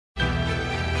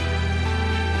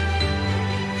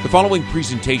following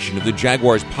presentation of the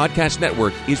Jaguars Podcast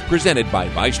Network is presented by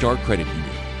VyStar Credit Union.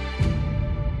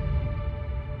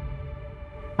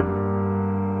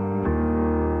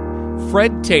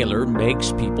 Fred Taylor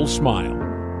makes people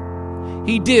smile.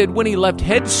 He did when he left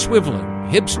heads swiveling,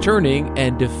 hips turning,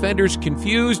 and defenders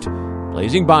confused,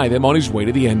 blazing by them on his way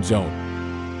to the end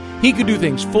zone. He could do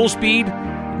things full speed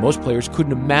that most players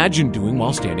couldn't imagine doing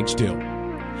while standing still.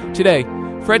 Today,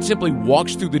 Fred simply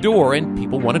walks through the door and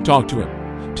people want to talk to him,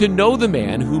 to know the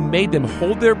man who made them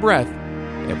hold their breath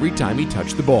every time he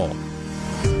touched the ball.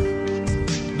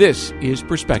 This is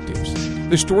Perspectives,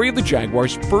 the story of the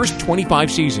Jaguars' first 25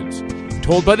 seasons,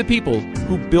 told by the people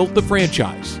who built the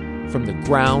franchise from the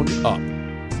ground up.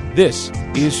 This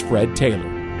is Fred Taylor.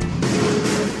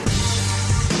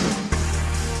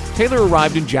 Taylor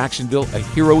arrived in Jacksonville a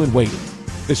hero in waiting.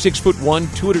 The 6'1",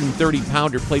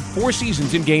 230-pounder played 4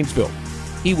 seasons in Gainesville.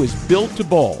 He was built to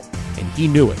ball, and he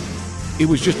knew it. It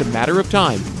was just a matter of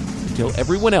time until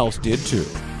everyone else did too.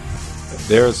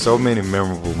 There are so many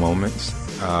memorable moments.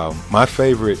 My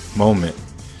favorite moment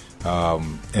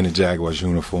in a Jaguars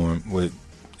uniform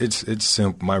it's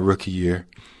simple. My rookie year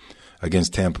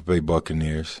against Tampa Bay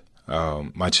Buccaneers.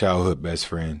 My childhood best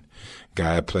friend,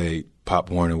 guy I played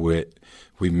Pop Warner with.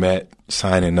 We met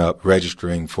signing up,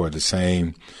 registering for the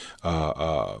same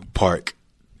park.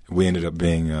 We ended up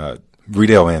being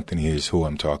Riddell Anthony is who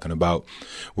I'm talking about.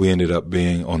 We ended up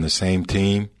being on the same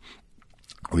team.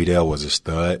 Riddell was a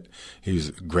stud. He was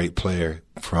a great player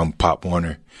from Pop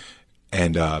Warner.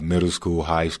 And middle school,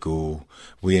 high school,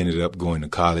 we ended up going to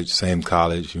college, same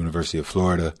college, University of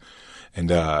Florida. And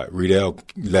Riddell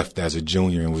left as a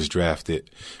junior and was drafted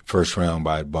first round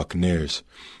by Buccaneers.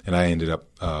 And I ended up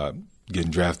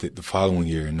getting drafted the following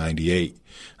year in '98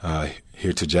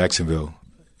 here to Jacksonville.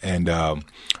 And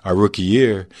our rookie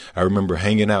year, I remember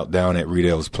hanging out down at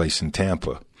Riddell's place in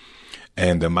Tampa.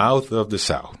 And the mouth of the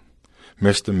South,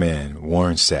 Mr. Man,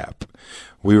 Warren Sapp.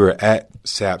 We were at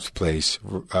Sapp's place.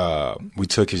 We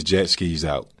took his jet skis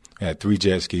out. We had 3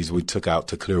 jet skis we took out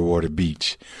to Clearwater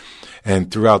Beach.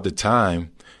 And throughout the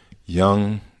time,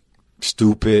 young,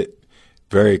 stupid,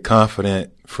 very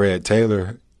confident Fred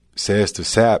Taylor says to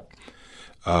Sapp,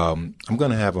 I'm going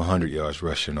to have 100 yards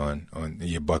rushing on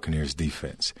your Buccaneers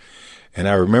defense. And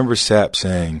I remember Sapp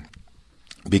saying,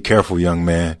 be careful, young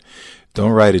man.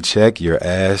 Don't write a check your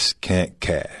ass can't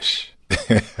cash.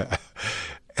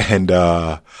 And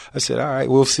I said, all right,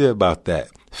 we'll see about that.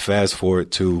 Fast forward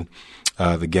to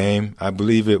the game. I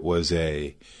believe it was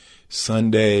a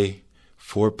Sunday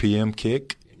 4 p.m.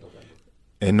 kick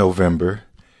in November.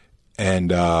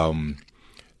 And the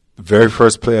very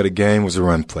first play of the game was a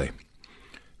run play.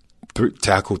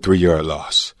 Tackle, 3-yard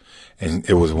loss. And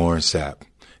it was Warren Sapp.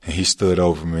 And he stood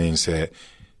over me and said,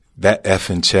 that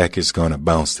effing check is going to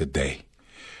bounce today.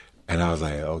 And I was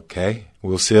like, okay,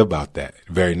 we'll see about that.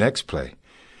 Very next play,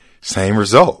 same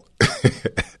result.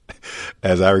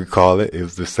 As I recall it, it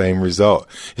was the same result.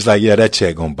 It's like, yeah, that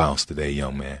check going to bounce today,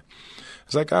 young man. I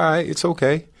was like, all right, it's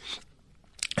okay.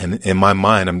 And in my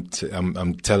mind,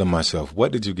 I'm telling myself,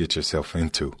 what did you get yourself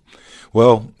into?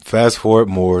 Well, fast forward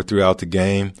more throughout the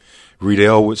game.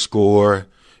 Riddell would score.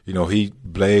 You know, he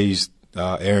blazed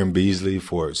Aaron Beasley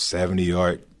for a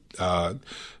 70-yard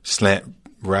slant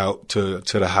route to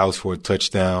the house for a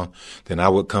touchdown. Then I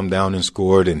would come down and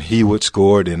score. Then he would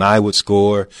score. Then I would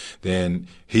score. Then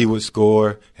he would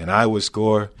score. And I would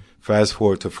score. Fast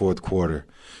forward to fourth quarter.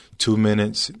 2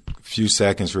 minutes, few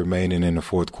seconds remaining in the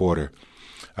fourth quarter.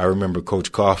 I remember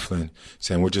Coach Coughlin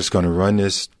saying, we're just going to run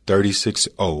this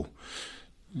 36-0.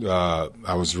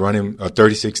 I was running a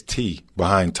 36T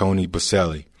behind Tony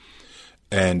Baselli.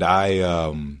 And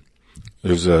it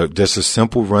was just a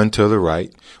simple run to the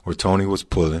right where Tony was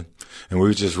pulling. And we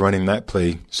were just running that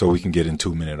play so we can get in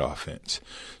 2-minute offense.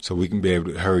 So we can be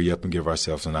able to hurry up and give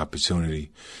ourselves an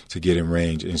opportunity to get in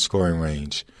range, in scoring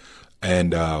range.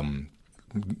 And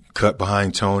cut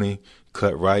behind Tony,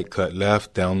 cut right, cut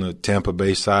left, down the Tampa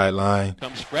Bay sideline.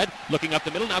 Comes Fred, looking up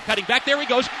the middle, now cutting back. There he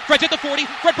goes. Fred's at the 40.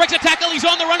 Fred breaks a tackle. He's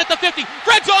on the run at the 50.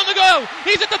 Fred's on the go.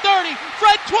 He's at the 30.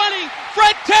 Fred 20.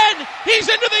 Fred 10. He's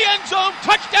into the end zone.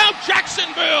 Touchdown,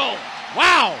 Jacksonville.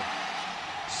 Wow.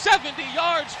 70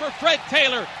 yards for Fred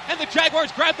Taylor, and the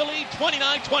Jaguars grab the lead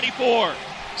 29-24.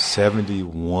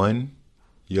 71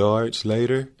 yards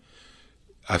later,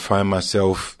 I find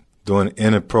myself doing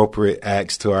inappropriate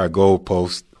acts to our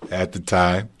goalpost at the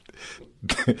time.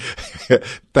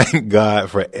 Thank God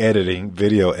for editing,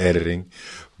 video editing,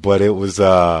 but it was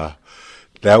that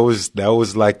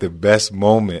was like the best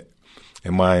moment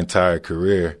in my entire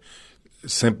career,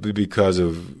 simply because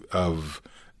of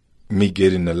me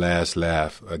getting the last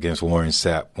laugh against Warren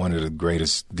Sapp, one of the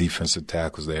greatest defensive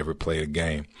tackles that ever played a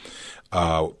game.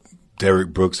 Derrick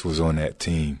Brooks was on that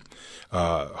team.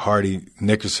 Hardy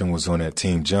Nickerson was on that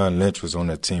team. John Lynch was on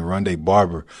that team. Rondé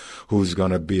Barber, who's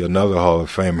going to be another Hall of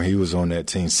Famer, he was on that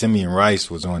team. Simeon Rice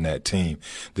was on that team.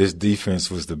 This defense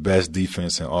was the best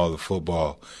defense in all of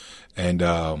football. And,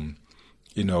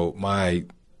 my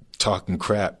talking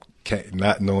crap,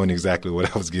 not knowing exactly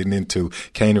what I was getting into,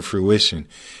 came to fruition.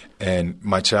 And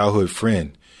my childhood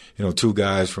friend, two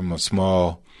guys from a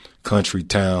small country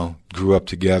town, grew up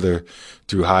together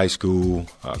through high school,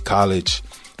 college.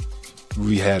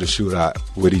 We had a shootout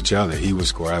with each other. He would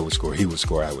score, I would score. He would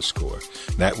score, I would score.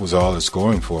 And that was all the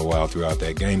scoring for a while throughout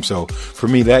that game. So for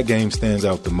me, that game stands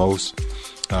out the most,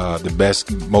 the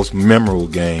best, most memorable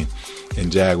game in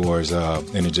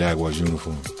the Jaguars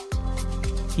uniform.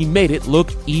 He made it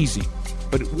look easy,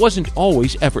 but it wasn't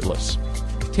always effortless.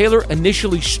 Taylor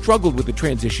initially struggled with the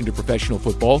transition to professional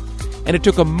football, and it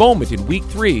took a moment in Week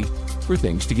 3 for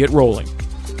things to get rolling.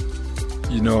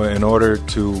 In order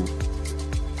to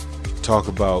talk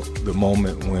about the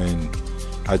moment when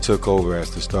I took over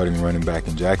as the starting running back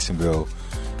in Jacksonville,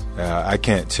 I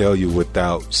can't tell you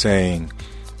without saying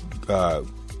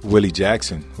Willie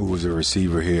Jackson, who was a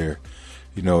receiver here.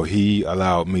 He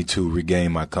allowed me to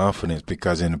regain my confidence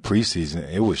because in the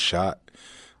preseason it was shot.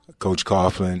 Coach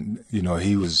Coughlin,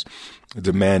 he was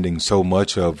demanding so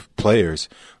much of players,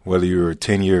 whether you were a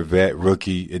 10-year vet,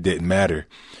 rookie, it didn't matter.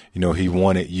 He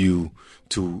wanted you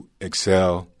to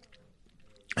excel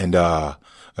and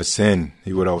ascend.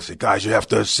 He would always say, guys, you have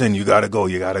to ascend. You got to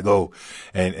go.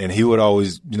 And he would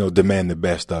always, demand the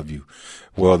best of you.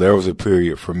 Well, there was a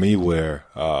period for me where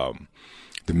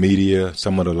the media,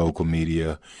 some of the local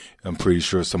media, I'm pretty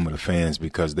sure some of the fans,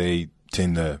 because they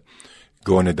tend to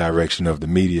go in the direction of the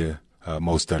media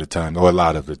most of the time, or a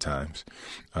lot of the times,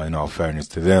 in all fairness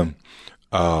to them.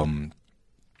 And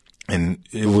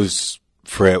it was,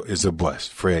 Fred is a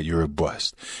bust. Fred, you're a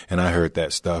bust. And I heard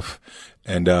that stuff.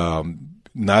 And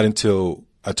not until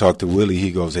I talked to Willie,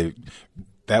 he goes, hey,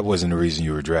 that wasn't the reason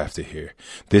you were drafted here.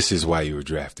 This is why you were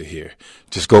drafted here.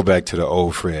 Just go back to the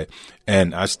old Fred.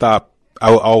 And I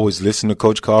would always listen to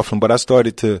Coach Coughlin, but I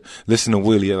started to listen to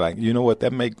Willie. Like, you know what,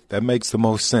 that makes the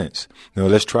most sense.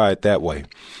 Let's try it that way.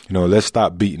 Let's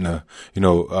stop beating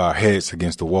our heads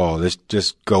against the wall. Let's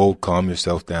just go calm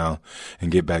yourself down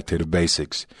and get back to the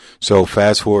basics. So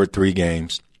fast forward 3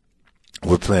 games.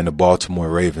 We're playing the Baltimore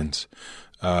Ravens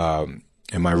in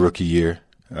my rookie year,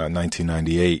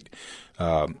 1998.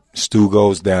 Stu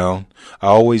goes down. I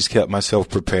always kept myself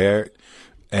prepared,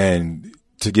 and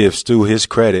to give Stu his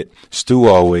credit, Stu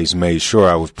always made sure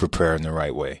I was preparing the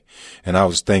right way. And I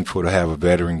was thankful to have a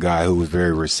veteran guy who was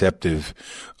very receptive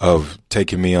of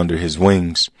taking me under his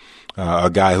wings, a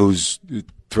guy who's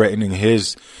threatening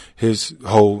his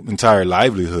whole entire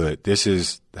livelihood. This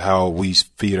is how we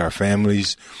feed our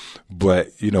families. But,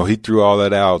 he threw all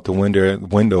that out the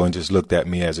window and just looked at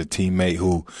me as a teammate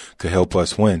who could help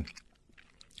us win.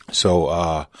 So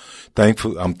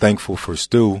I'm thankful for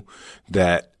Stu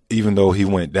that even though he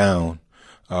went down,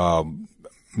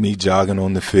 me jogging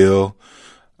on the field,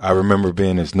 I remember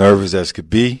being as nervous as could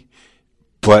be,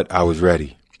 but I was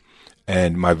ready.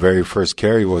 And my very first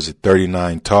carry was a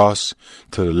 39 toss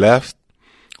to the left,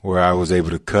 where I was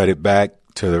able to cut it back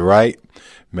to the right,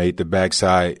 made the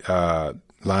backside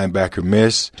linebacker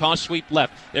miss. Toss sweep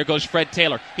left. There goes Fred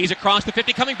Taylor. He's across the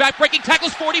 50, coming back, breaking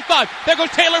tackles, 45. There goes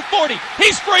Taylor, 40.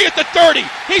 He's free at the 30.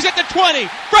 He's at the 20.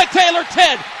 Fred Taylor,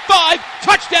 10, 5.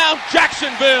 Touchdown,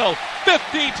 Jacksonville.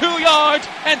 52 yards,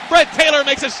 and Fred Taylor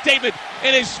makes a statement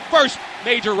in his first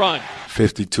major run.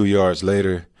 52 yards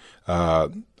later,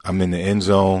 I'm in the end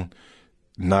zone,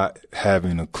 not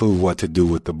having a clue what to do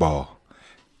with the ball.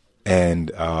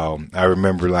 And I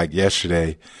remember like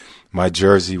yesterday, my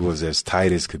jersey was as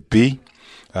tight as could be.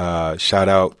 Shout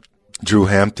out Drew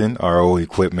Hampton, our old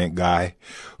equipment guy,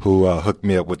 who hooked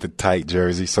me up with the tight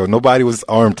jersey. So nobody was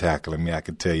arm tackling me, I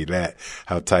can tell you that,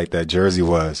 how tight that jersey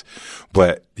was.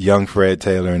 But young Fred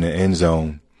Taylor in the end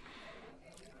zone,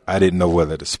 I didn't know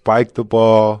whether to spike the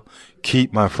ball,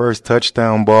 keep my first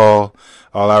touchdown ball.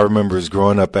 All I remember is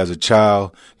growing up as a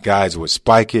child, guys would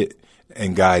spike it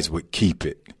and guys would keep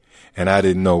it. And I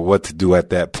didn't know what to do at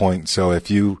that point. So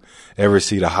if you ever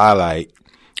see the highlight,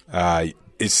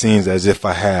 it seems as if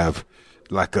I have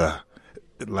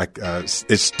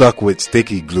it's stuck with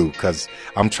sticky glue because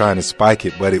I'm trying to spike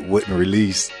it, but it wouldn't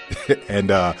release. And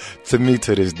to me,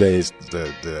 to this day, it's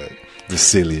the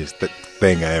silliest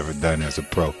thing I ever done as a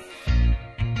pro.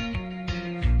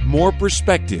 More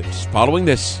perspectives following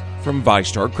this from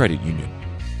VyStar Credit Union.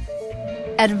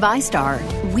 At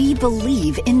VyStar, we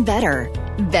believe in better.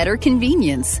 Better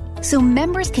convenience, so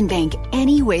members can bank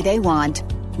any way they want.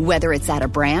 Whether it's at a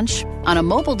branch, on a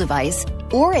mobile device,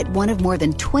 or at one of more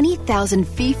than 20,000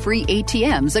 fee-free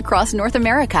ATMs across North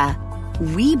America.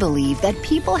 We believe that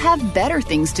people have better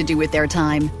things to do with their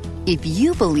time. If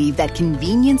you believe that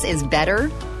convenience is better,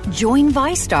 join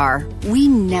VyStar. We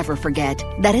never forget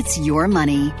that it's your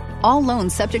money. All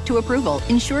loans subject to approval,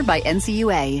 insured by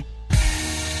NCUA.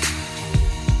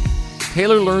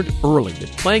 Taylor learned early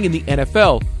that playing in the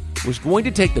NFL was going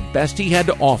to take the best he had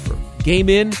to offer, game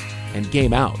in and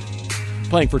game out.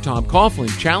 Playing for Tom Coughlin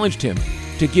challenged him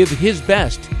to give his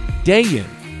best day in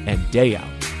and day out.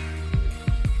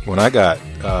 When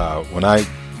I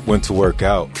went to work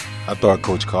out, I thought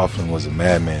Coach Coughlin was a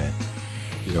madman.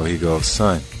 You know, he goes,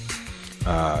 "Son,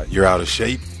 you're out of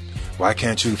shape. Why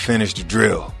can't you finish the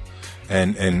drill?"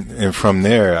 And from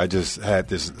there, I just had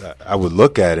this. I would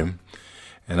look at him,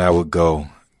 and I would go,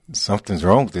 "Something's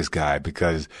wrong with this guy,"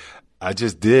 because I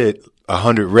just did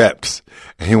 100 reps,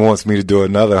 and he wants me to do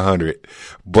another 100.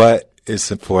 But it's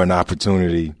for an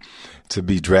opportunity to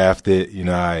be drafted. You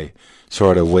know, I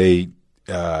sort of weighed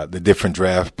the different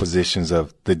draft positions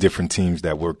of the different teams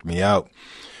that worked me out.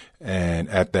 And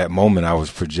at that moment, I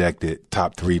was projected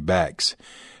top 3 backs.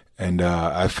 And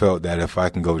I felt that if I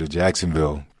can go to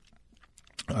Jacksonville,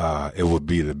 it would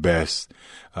be the best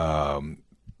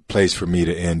place for me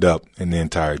to end up in the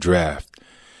entire draft.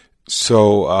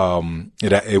 So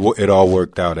it all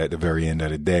worked out at the very end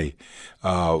of the day.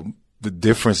 The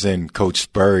difference in Coach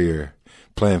Spurrier,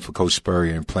 playing for Coach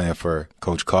Spurrier and playing for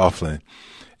Coach Coughlin,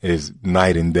 is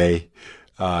night and day,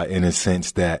 in a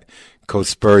sense that Coach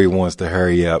Spurrier wants to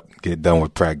hurry up, get done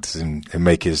with practice, and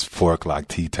make his 4 o'clock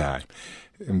tea time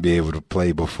and be able to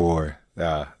play before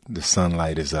the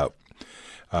sunlight is up.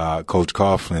 Coach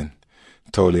Coughlin,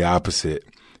 totally opposite.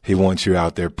 He wants you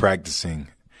out there practicing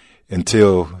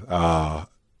until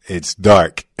it's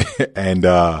dark. And,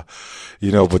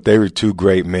 but they were 2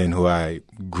 great men who I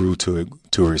grew to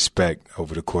respect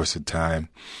over the course of time.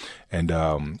 And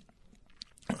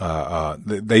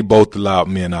they both allowed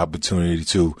me an opportunity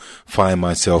to find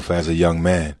myself as a young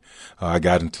man. I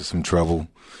got into some trouble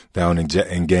down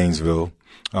in Gainesville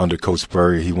under Coach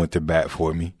Spurrier. He went to bat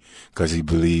for me because he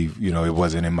believed, it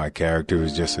wasn't in my character. It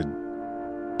was just a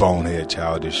bonehead,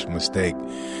 childish mistake.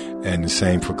 And the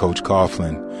same for Coach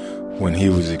Coughlin. When he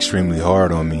was extremely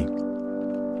hard on me,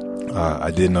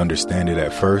 I didn't understand it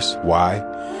at first. Why?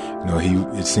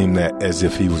 It seemed that as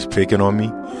if he was picking on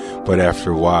me, but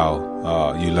after a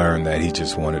while, you learn that he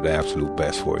just wanted the absolute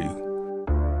best for you.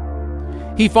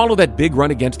 He followed that big run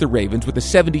against the Ravens with a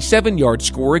 77-yard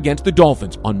score against the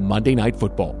Dolphins on Monday Night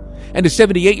Football, and a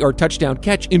 78-yard touchdown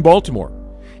catch in Baltimore,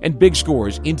 and big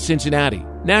scores in Cincinnati,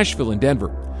 Nashville, and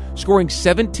Denver, scoring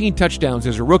 17 touchdowns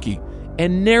as a rookie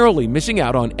and narrowly missing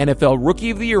out on NFL Rookie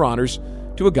of the Year honors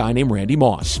to a guy named Randy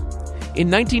Moss.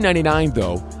 In 1999,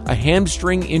 though, a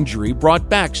hamstring injury brought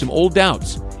back some old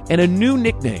doubts and a new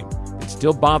nickname that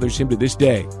still bothers him to this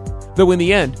day. Though in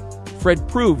the end, Fred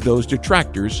proved those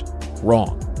detractors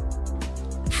wrong.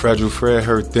 Fragile Fred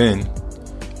hurt then,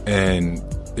 and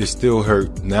it still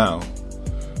hurt now.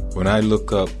 When I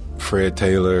look up Fred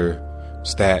Taylor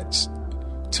stats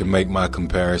to make my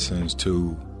comparisons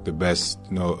to the best,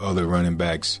 other running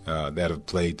backs that have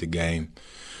played the game,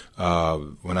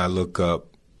 when I look up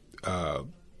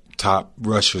top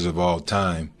rushers of all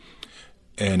time,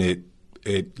 and it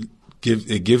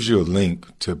gives you a link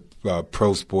to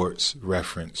Pro Sports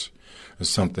Reference or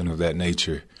something of that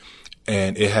nature,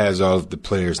 and it has all of the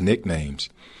players' nicknames.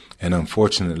 And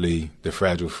unfortunately, the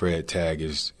Fragile Fred tag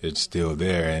it's still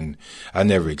there, and I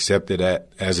never accepted that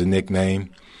as a nickname.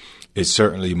 It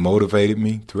certainly motivated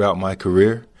me throughout my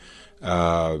career.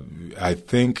 I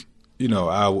think,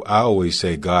 I always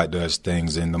say God does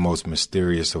things in the most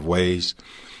mysterious of ways.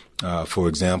 For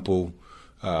example,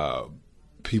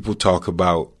 people talk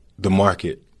about the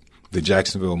market, the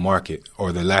Jacksonville market,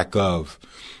 or the lack of,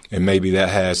 and maybe that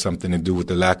has something to do with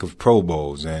the lack of Pro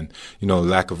Bowls and,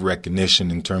 lack of recognition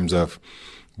in terms of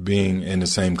being in the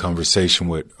same conversation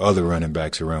with other running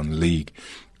backs around the league.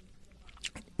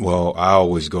 Well, I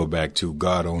always go back to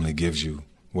God only gives you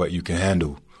what you can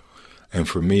handle. And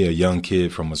for me, a young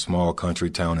kid from a small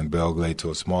country town in Belgrade to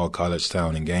a small college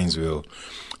town in Gainesville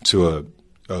to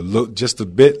just a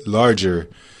bit larger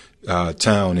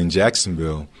town in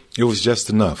Jacksonville, it was just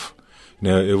enough.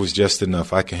 It was just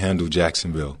enough. I can handle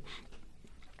Jacksonville.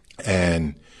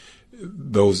 And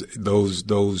those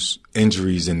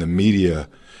injuries in the media,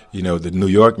 the New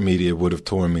York media would have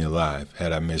torn me alive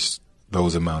had I missed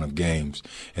those amount of games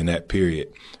in that period.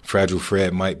 Fragile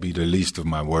Fred might be the least of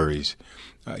my worries.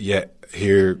 Yet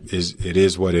it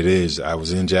is what it is. I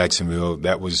was in Jacksonville.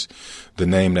 That was the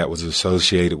name that was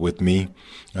associated with me,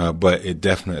 but it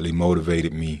definitely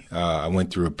motivated me. I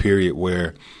went through a period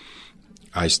where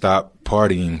I stopped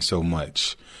partying so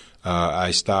much.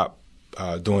 I stopped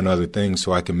doing other things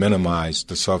so I can minimize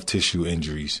the soft tissue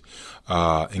injuries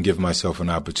and give myself an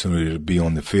opportunity to be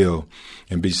on the field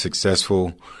and be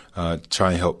successful,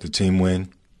 try and help the team win.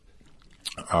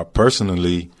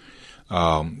 Personally,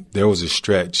 there was a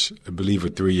stretch, I believe a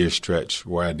 3-year stretch,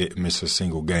 where I didn't miss a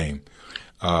single game.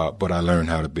 But I learned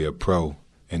how to be a pro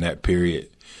in that period.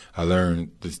 I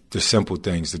learned the simple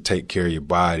things to take care of your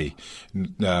body,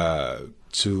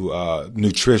 to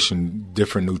nutrition,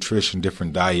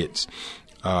 different diets,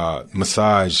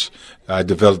 massage. I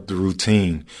developed the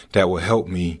routine that will help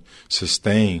me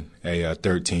sustain a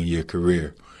 13-year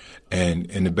career.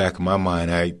 And in the back of my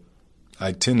mind,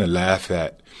 I tend to laugh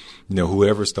at,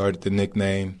 whoever started the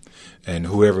nickname and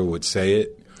whoever would say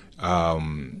it.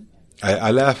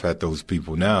 I laugh at those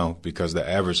people now because the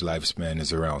average lifespan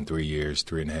is around 3 years,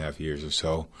 3.5 years or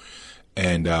so.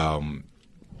 And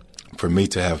for me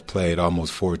to have played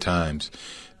almost 4 times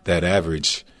that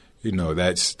average,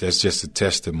 that's just a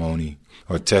testimony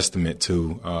or testament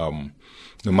to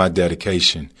my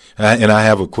dedication. And I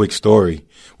have a quick story.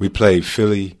 We played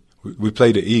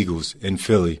the Eagles in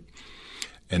Philly.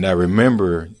 And I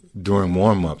remember during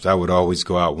warm-ups, I would always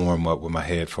go out warm up with my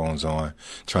headphones on,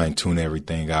 try and tune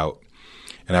everything out.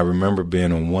 And I remember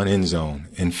being on one end zone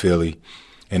in Philly,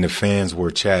 and the fans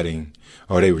were chanting,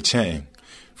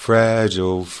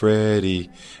 "Fragile Freddie,"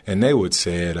 and they would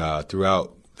say it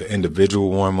throughout the individual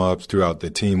warm-ups, throughout the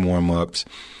team warm-ups.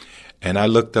 And I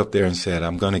looked up there and said,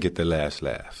 I'm going to get the last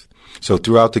laugh. So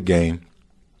throughout the game,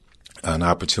 an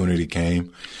opportunity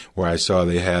came where I saw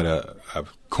they had a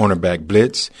cornerback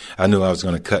blitz. I knew I was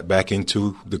going to cut back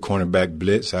into the cornerback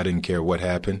blitz. I didn't care what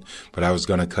happened, but I was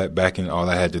going to cut back, and all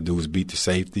I had to do was beat the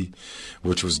safety,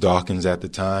 which was Dawkins at the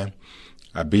time.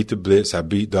 I beat the blitz. I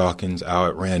beat Dawkins. I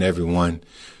outran everyone.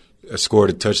 I scored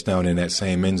a touchdown in that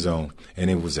same end zone, and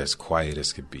it was as quiet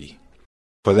as could be.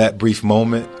 For that brief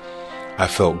moment, I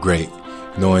felt great,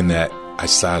 knowing that I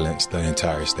silenced the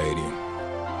entire stadium.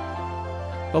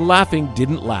 The laughing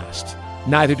didn't last.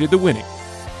 Neither did the winning.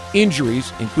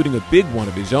 Injuries, including a big one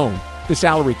of his own, the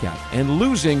salary cap, and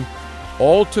losing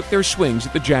all took their swings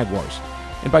at the Jaguars.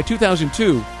 And by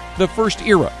 2002, the first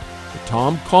era, the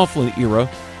Tom Coughlin era,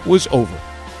 was over.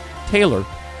 Taylor,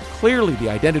 clearly the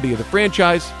identity of the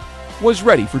franchise, was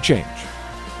ready for change.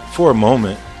 For a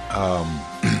moment,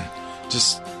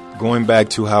 just going back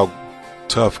to how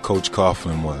tough Coach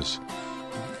Coughlin was.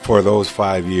 For those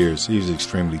 5 years, he was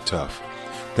extremely tough.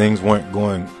 Things weren't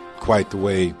going quite the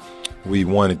way we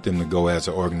wanted them to go as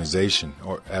an organization,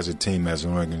 or as a team, as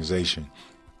an organization.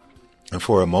 And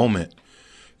for a moment,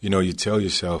 you tell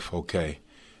yourself, okay,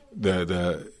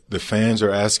 the fans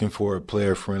are asking for a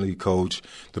player-friendly coach.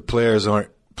 The players aren't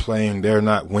playing. They're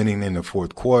not winning in the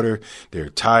fourth quarter. They're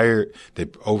tired. They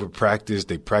over-practice.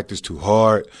 They practice too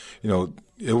hard.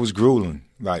 It was grueling.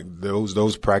 Like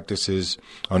those practices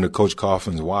under Coach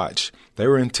Coughlin's watch, they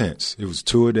were intense. It was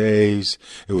 2-a-days.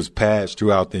 It was pads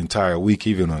throughout the entire week,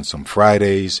 even on some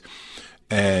Fridays.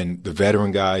 And the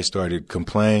veteran guys started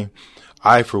complaining.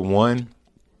 I, for one,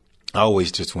 I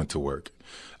always just went to work.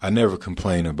 I never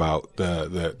complained about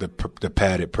the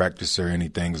padded practice or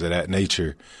anything of that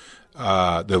nature.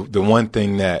 The one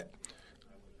thing that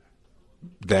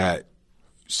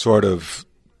sort of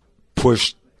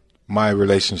pushed my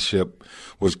relationship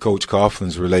with Coach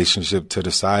Coughlin's relationship to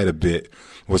the side a bit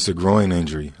was the groin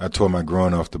injury. I tore my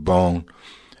groin off the bone,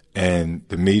 and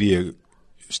the media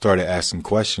started asking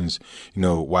questions,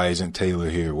 why isn't Taylor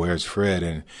here? Where's Fred?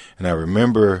 And I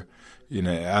remember,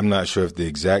 I'm not sure if the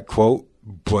exact quote,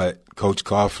 but Coach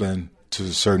Coughlin, to a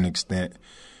certain extent,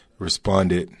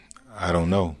 responded, I don't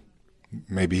know.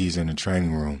 Maybe he's in the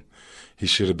training room. He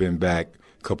should have been back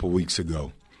a couple weeks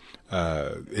ago.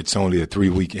 It's only a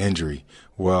 3-week injury.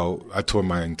 Well, I tore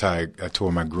my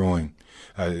groin.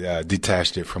 I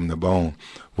detached it from the bone,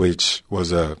 which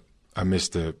was I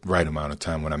missed the right amount of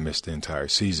time when I missed the entire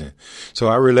season. So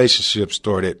our relationship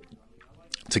started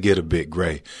to get a bit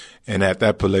gray. And at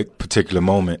that particular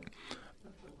moment,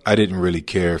 I didn't really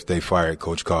care if they fired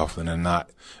Coach Coughlin or not.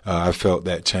 I felt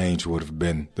that change would have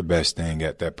been the best thing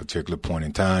at that particular point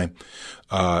in time.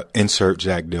 Insert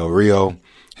Jack Del Rio,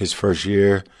 his first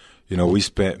year. We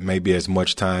spent maybe as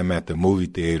much time at the movie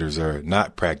theaters or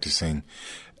not practicing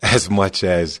as much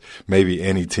as maybe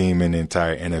any team in the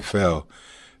entire NFL.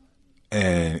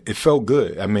 And it felt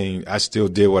good. I mean, I still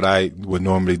did what I would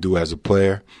normally do as a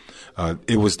player.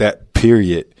 It was that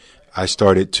period I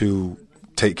started to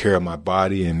take care of my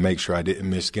body and make sure I didn't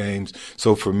miss games.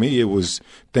 So for me,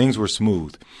 things were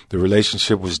smooth. The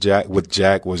relationship with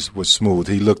Jack was smooth.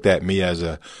 He looked at me as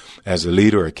a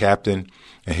leader, a captain,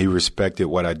 and he respected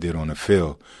what I did on the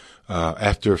field.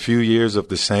 After a few years of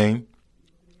the same,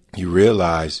 you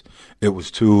realize it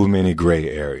was too many gray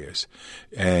areas.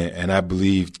 And I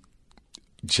believe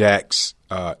Jack's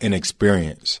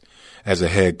inexperience as a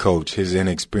head coach, his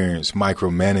inexperience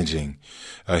micromanaging,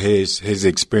 his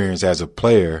experience as a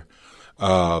player,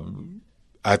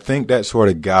 I think that sort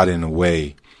of got in the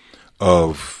way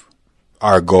of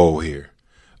our goal here.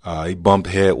 He bumped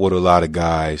head with a lot of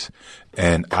guys,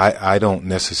 and I don't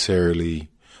necessarily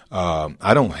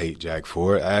I don't hate Jack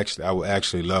for it. I would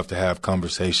actually love to have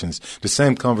conversations, the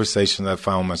same conversations I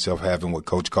found myself having with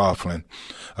Coach Coughlin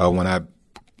when I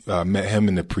met him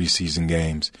in the preseason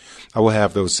games. I would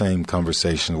have those same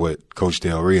conversations with Coach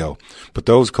Del Rio. But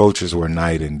those coaches were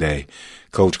night and day.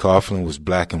 Coach Coughlin was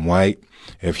black and white.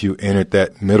 If you entered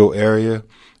that middle area,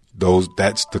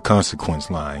 that's the consequence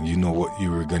line. You know what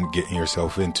you were getting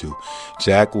yourself into.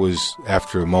 Jack was,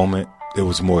 after a moment, it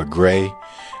was more gray,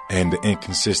 and the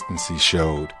inconsistency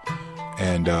showed,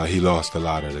 and he lost a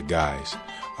lot of the guys.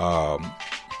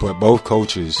 But both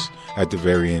coaches, at the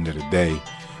very end of the day,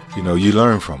 you know, you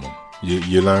learn from them.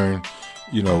 You learn,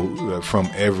 you know, from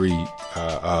every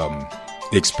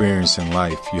experience in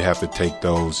life. You have to take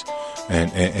those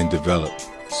and develop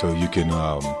so you can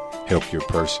help your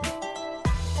person.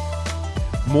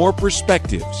 More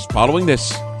perspectives following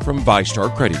this from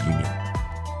VyStar Credit Union.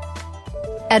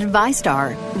 At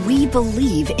VyStar, we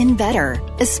believe in better,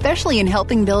 especially in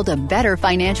helping build a better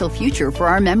financial future for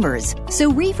our members. So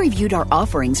we've reviewed our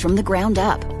offerings from the ground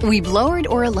up. We've lowered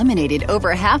or eliminated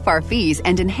over half our fees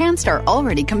and enhanced our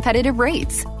already competitive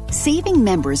rates, saving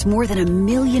members more than $1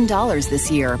 million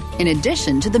this year, in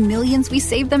addition to the millions we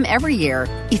save them every year.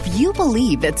 If you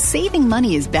believe that saving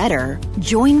money is better,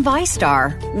 join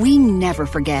VyStar. We never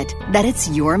forget that it's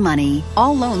your money.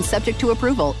 All loans subject to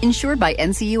approval, insured by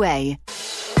NCUA.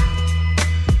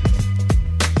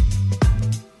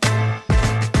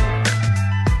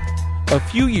 A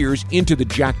few years into the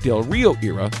Jack Del Rio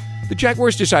era, the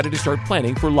Jaguars decided to start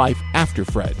planning for life after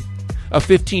Fred. A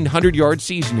 1,500-yard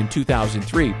season in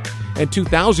 2003 and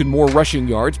 2,000 more rushing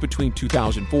yards between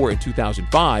 2004 and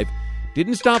 2005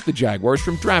 didn't stop the Jaguars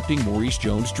from drafting Maurice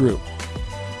Jones-Drew.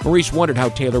 Maurice wondered how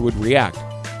Taylor would react,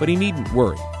 but he needn't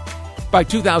worry. By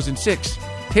 2006,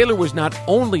 Taylor was not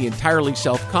only entirely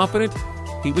self-confident,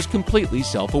 he was completely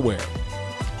self-aware.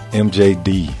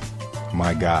 MJD,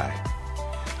 my guy.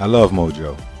 I love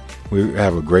Mojo. We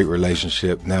have a great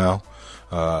relationship now.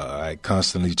 I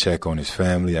constantly check on his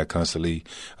family. I constantly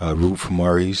root for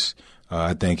Maurice.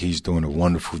 I think he's doing a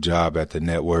wonderful job at the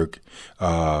network.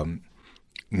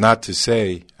 Not to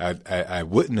say I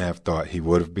wouldn't have thought he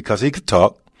would have, because he could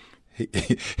talk.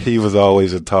 He was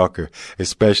always a talker,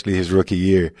 especially his rookie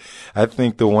year. I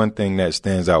think the one thing that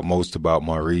stands out most about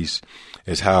Maurice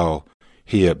is how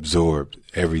he absorbed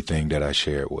everything that I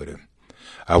shared with him.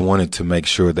 I wanted to make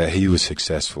sure that he was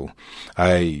successful.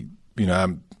 I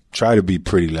try to be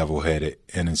pretty level-headed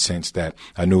in a sense that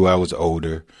I knew I was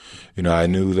older. You know, I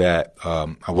knew that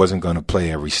I wasn't going to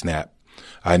play every snap.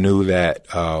 I knew that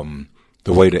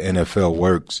the way the NFL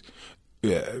works,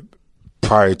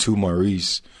 prior to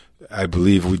Maurice, I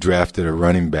believe we drafted a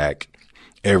running back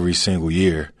every single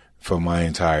year for my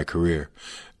entire career.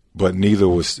 But neither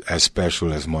was as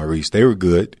special as Maurice. They were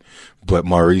good, but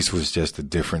Maurice was just a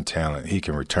different talent. He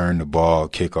can return the ball,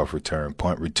 kickoff return,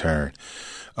 punt return.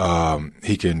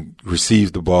 He can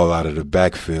receive the ball out of the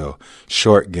backfield,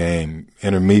 short game,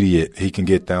 intermediate. He can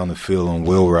get down the field on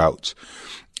wheel routes.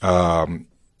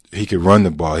 He could run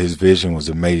the ball. His vision was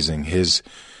amazing.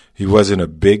 He wasn't a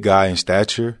big guy in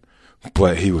stature,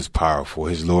 but he was powerful.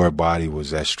 His lower body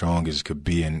was as strong as could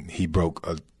be, and he broke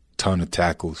a ton of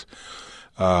tackles.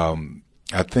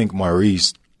 I think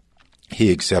Maurice,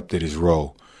 he accepted his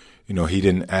role. You know, he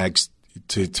didn't ask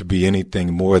to be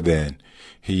anything more than.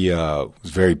 He was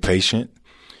very patient.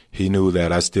 He knew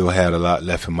that I still had a lot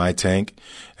left in my tank,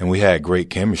 and we had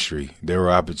great chemistry. There were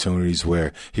opportunities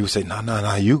where he would say,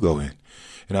 no, you go in.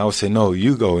 And I would say, no,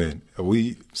 you go in.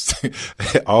 We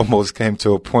almost came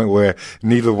to a point where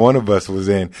neither one of us was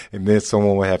in, and then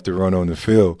someone would have to run on the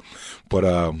field.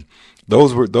 But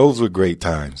those were great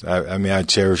times. I mean, I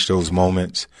cherish those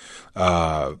moments.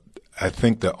 I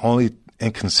think the only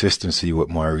inconsistency with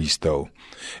Maurice, though,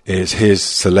 is his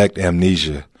select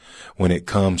amnesia when it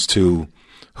comes to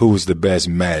who was the best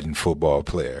Madden football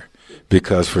player.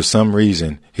 because for some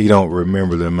reason he don't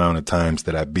remember the amount of times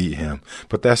that I beat him.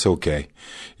 But that's okay.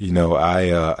 You know,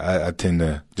 I tend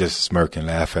to just smirk and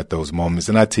laugh at those moments,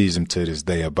 and I tease him to this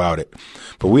day about it.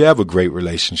 But we have a great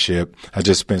relationship. I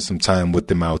just spent some time with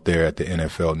him out there at the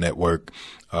NFL Network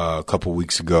a couple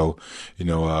weeks ago. You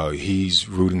know, he's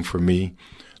rooting for me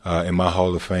in my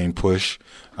Hall of Fame push.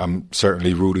 I'm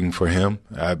certainly rooting for him.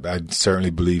 I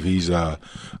certainly believe he's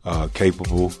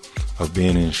capable of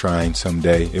being enshrined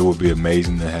someday. It would be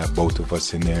amazing to have both of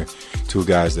us in there, two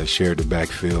guys that shared the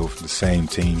backfield, the same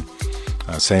team,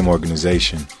 same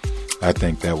organization. I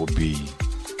think that would be,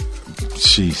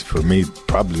 for me,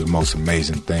 probably the most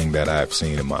amazing thing that I've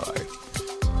seen in my life.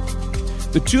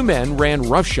 The two men ran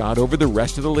roughshod over the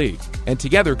rest of the league, and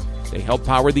together they helped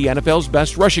power the NFL's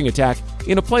best rushing attack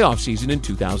in a playoff season in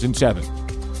 2007.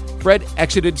 Fred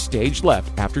exited stage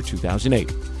left after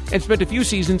 2008 and spent a few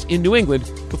seasons in New England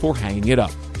before hanging it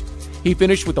up. He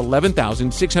finished with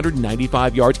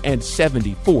 11,695 yards and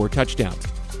 74 touchdowns.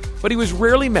 But he was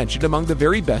rarely mentioned among the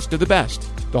very best of the best,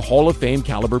 the Hall of Fame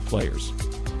caliber players.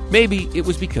 Maybe it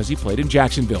was because he played in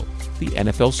Jacksonville, the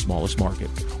NFL's smallest market.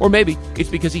 Or maybe it's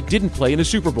because he didn't play in a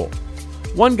Super Bowl.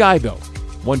 One guy, though,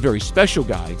 one very special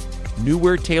guy, knew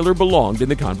where Taylor belonged in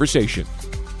the conversation.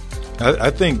 I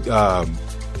think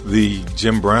the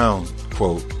Jim Brown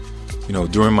quote, you know,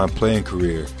 during my playing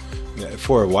career,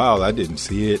 for a while I didn't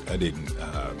see it. I didn't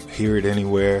hear it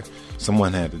anywhere.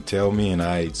 Someone had to tell me, and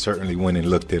I certainly went and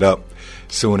looked it up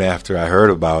soon after I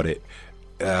heard about it.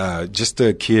 Just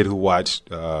a kid who watched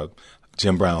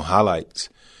Jim Brown highlights,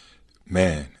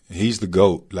 man, he's the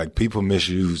GOAT. Like, people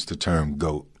misuse the term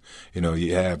GOAT. You know,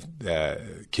 you have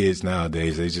kids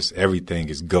nowadays, they just, everything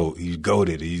is GOAT. He's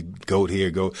GOATed. He's GOAT here,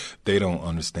 GOAT. They don't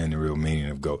understand the real meaning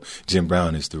of GOAT. Jim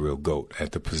Brown is the real GOAT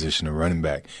at the position of running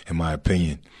back, in my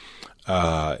opinion.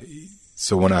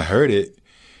 So when I heard it,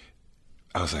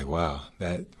 I was like,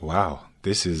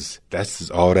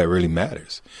 that's all that really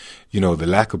matters. You know, the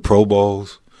lack of Pro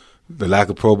Bowls, the lack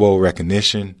of Pro Bowl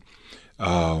recognition,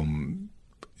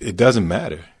 it doesn't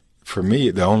matter. For me,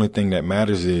 the only thing that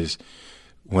matters is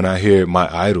when I hear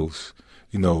my idols,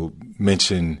 you know,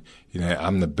 mention, you know,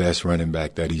 I'm the best running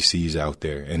back that he sees out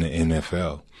there in the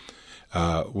NFL.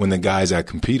 When the guys I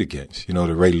compete against, you know,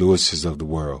 the Ray Lewises of the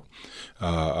world,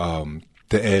 the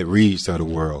Ed Reeds of the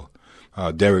world,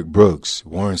 Derek Brooks,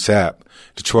 Warren Sapp,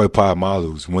 the Troy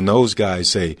Polamalu's, when those guys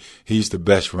say he's the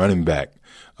best running back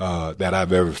that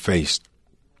I've ever faced,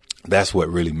 that's what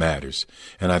really matters.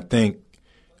 And I think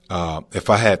if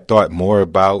I had thought more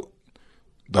about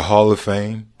the Hall of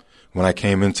Fame when I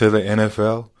came into the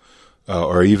NFL,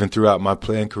 or even throughout my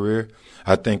playing career,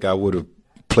 I think I would have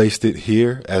placed it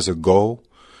here as a goal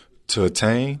to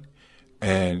attain,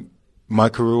 and my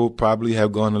career would probably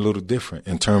have gone a little different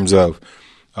in terms of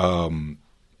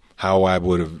how I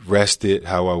would have rested,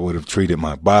 how I would have treated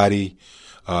my body,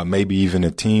 maybe even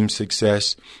a team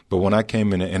success. But when I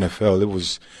came in the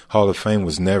NFL, Hall of Fame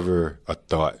was never a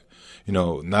thought. You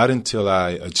know, not until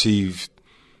I achieved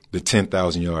the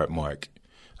 10,000-yard mark.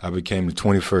 I became the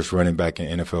 21st running back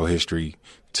in NFL history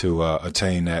to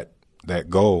attain that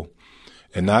goal.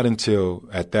 And not until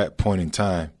at that point in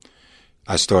time,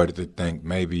 I started to think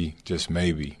maybe, just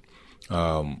maybe,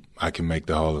 I can make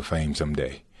the Hall of Fame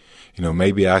someday. You know,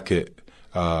 maybe I could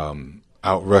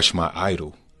outrush my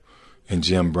idol in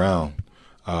Jim Brown,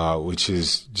 which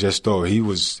is just over. He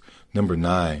was number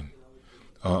 9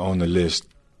 on the list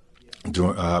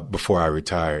before I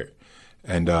retired.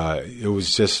 And it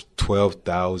was just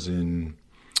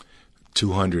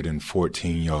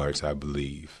 12,214 yards, I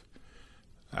believe.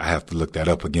 I have to look that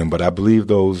up again, but I believe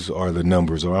those are the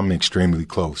numbers, or I'm extremely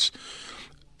close.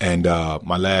 And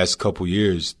my last couple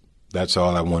years, that's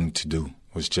all I wanted to do,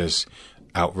 was just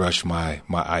outrush my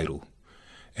idol.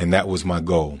 And that was my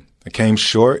goal. I came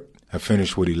short. I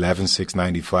finished with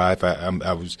 11,695.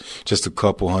 I was just a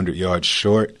couple hundred yards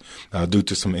short due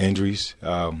to some injuries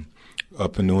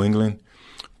up in New England.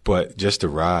 But just to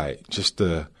ride, just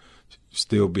to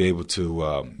still be able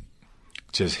to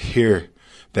just hear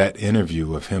that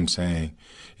interview of him saying,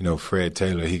 you know, Fred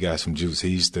Taylor, he got some juice.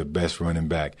 He's the best running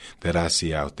back that I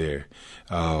see out there,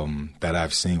 that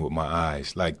I've seen with my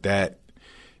eyes. Like that,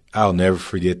 I'll never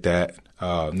forget that,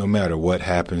 no matter what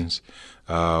happens.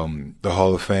 The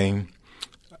Hall of Fame,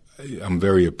 I'm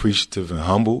very appreciative and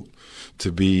humbled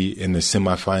to be in the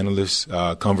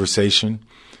semifinalist conversation.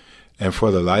 And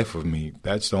for the life of me,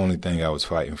 that's the only thing I was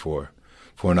fighting for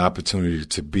an opportunity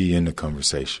to be in the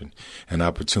conversation, an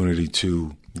opportunity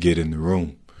to get in the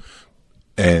room.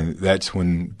 And that's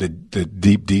when the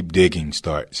deep, deep digging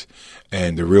starts,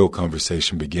 and the real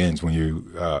conversation begins when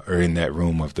you are in that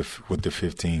room with the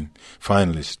 15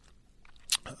 finalists.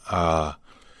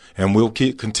 And we'll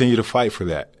continue to fight for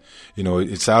that. You know,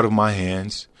 it's out of my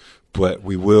hands, but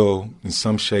we will, in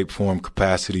some shape, form,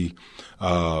 capacity,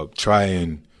 try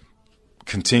and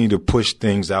continue to push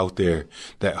things out there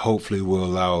that hopefully will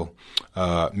allow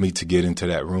me to get into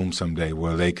that room someday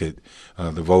where they could,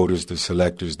 the voters, the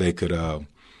selectors, they could,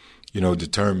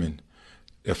 determine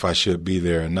if I should be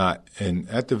there or not. And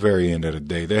at the very end of the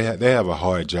day, they have a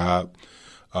hard job.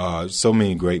 So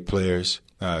many great players,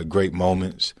 great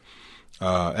moments.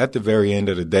 At the very end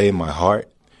of the day, in my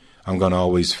heart, I'm going to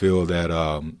always feel that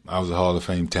I was a Hall of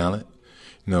Fame talent,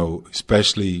 you know,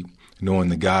 especially knowing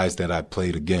the guys that I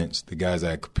played against, the guys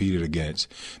that I competed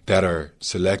against that are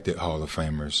selected Hall of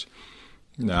Famers.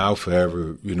 Now, I'll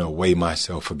forever, weigh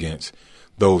myself against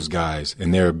those guys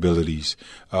and their abilities,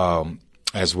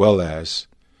 as well as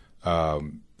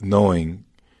knowing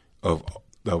of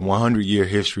the 100-year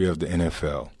history of the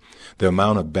NFL, the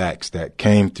amount of backs that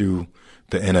came through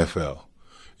the NFL,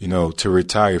 to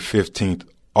retire 15th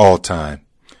all time,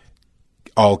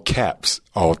 all caps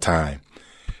all time.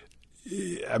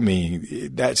 I mean,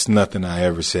 that's nothing I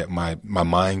ever set my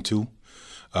mind to.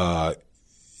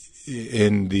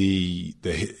 In the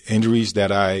injuries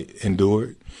that I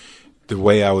endured, the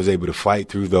way I was able to fight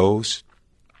through those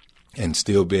and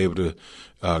still be able to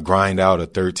grind out a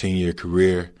 13-year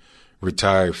career,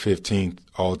 retire 15th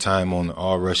all-time on the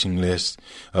all-rushing list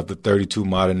of the 32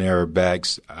 modern era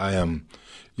backs. I am,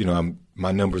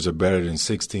 my numbers are better than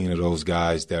 16 of those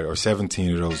guys or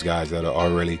 17 of those guys that are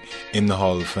already in the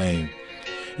Hall of Fame.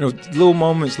 Little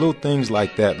moments, little things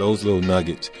like that, those little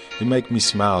nuggets, they make me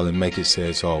smile and make it say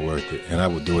it's all worth it. And I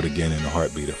would do it again in a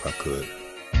heartbeat if I could.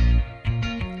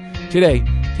 Today,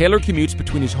 Taylor commutes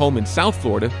between his home in South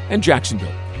Florida and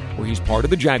Jacksonville, where he's part of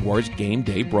the Jaguars game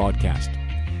day broadcast.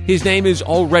 His name is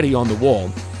already on the wall,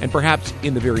 and perhaps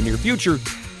in the very near future,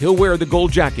 he'll wear the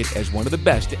gold jacket as one of the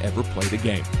best to ever play the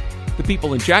game. The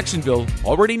people in Jacksonville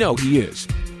already know he is,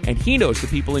 and he knows the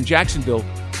people in Jacksonville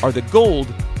are the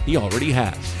gold he already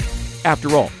has.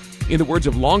 After all, in the words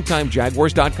of longtime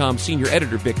Jaguars.com senior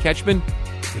editor Vic Ketchman,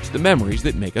 it's the memories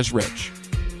that make us rich.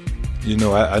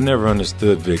 I never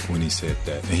understood Vic when he said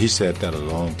that. And he said that a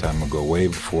long time ago, way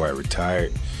before I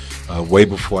retired, way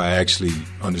before I actually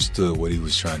understood what he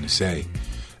was trying to say.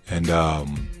 And,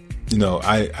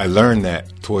 I learned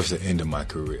that towards the end of my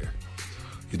career.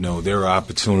 There were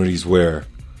opportunities where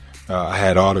I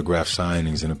had autograph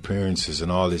signings and appearances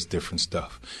and all this different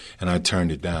stuff, and I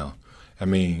turned it down. I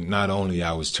mean, not only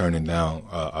I was turning down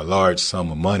a large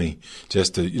sum of money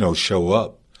just to, show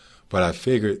up, but I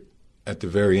figured at the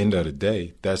very end of the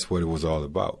day, that's what it was all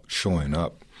about, showing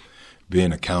up,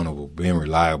 being accountable, being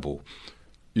reliable,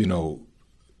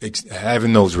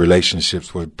 having those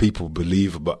relationships where people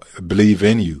believe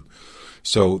in you.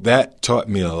 So that taught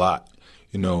me a lot.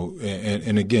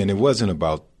 And again, it wasn't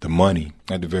about the money.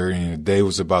 At the very end of the day, it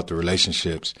was about the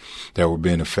relationships that were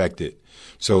being affected.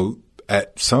 So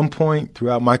at some point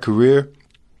throughout my career,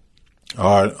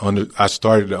 I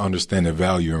started to understand the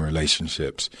value in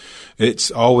relationships.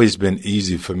 It's always been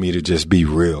easy for me to just be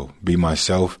real, be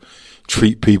myself,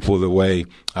 treat people the way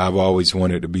I've always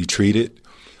wanted to be treated.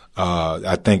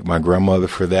 I thank my grandmother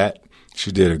for that.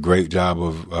 She did a great job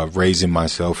of raising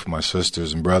myself, my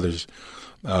sisters and brothers,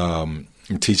 and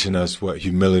teaching us what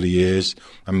humility is.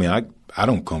 I mean, I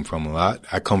don't come from a lot.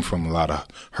 I come from a lot of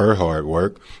her hard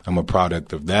work. I'm a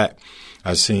product of that.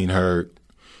 I've seen her,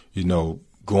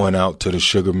 going out to the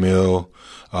sugar mill,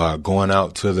 going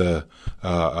out to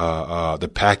the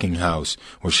packing house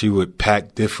where she would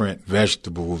pack different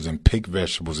vegetables and pick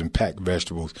vegetables and pack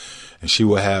vegetables. And she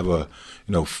would have a,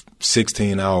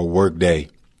 16-hour work day.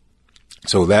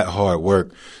 So that hard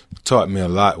work taught me a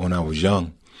lot when I was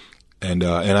young. And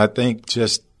I think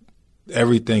just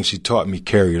everything she taught me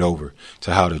carried over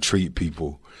to how to treat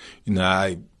people.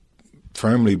 I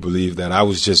firmly believe that I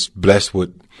was just blessed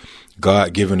with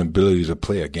God-given ability to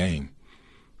play a game.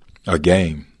 A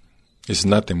game. It's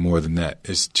nothing more than that.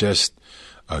 It's just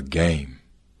a game.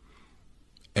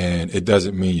 And it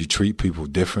doesn't mean you treat people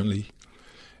differently.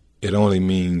 It only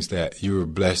means that you were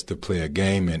blessed to play a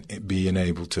game and being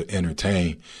able to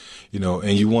entertain,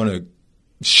 and you want to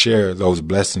share those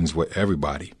blessings with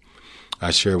everybody.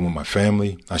 I share them with my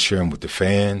family. I share them with the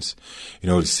fans.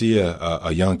 To see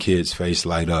a young kid's face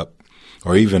light up,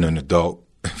 or even an adult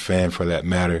fan for that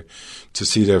matter, to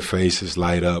see their faces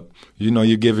light up,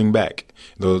 you're giving back.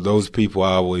 Those people,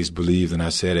 I always believed, and I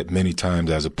said it many times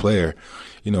as a player,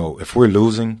 if we're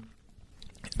losing,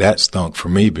 that stunk for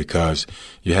me because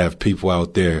you have people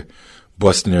out there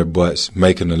busting their butts,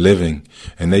 making a living,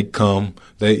 and they come.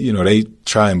 They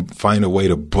try and find a way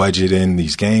to budget in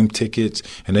these game tickets,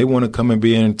 and they want to come and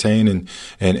be entertained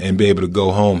and be able to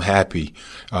go home happy,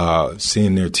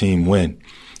 seeing their team win.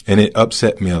 And it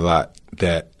upset me a lot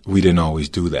that we didn't always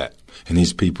do that. And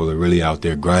these people are really out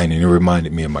there grinding. It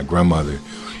reminded me of my grandmother,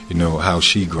 how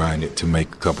she grinded to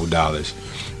make a couple dollars.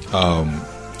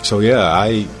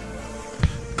 I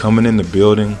coming in the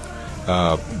building,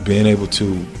 being able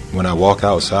to, when I walk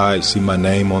outside, see my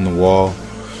name on the wall,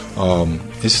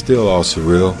 it's still all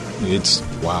surreal. It's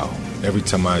wow. Every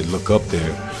time I look up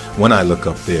there, when I look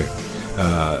up there,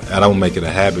 I don't make it a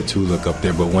habit to look up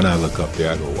there, but when I look up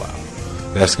there, I go, wow,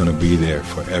 that's going to be there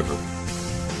forever.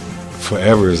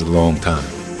 Forever is a long time.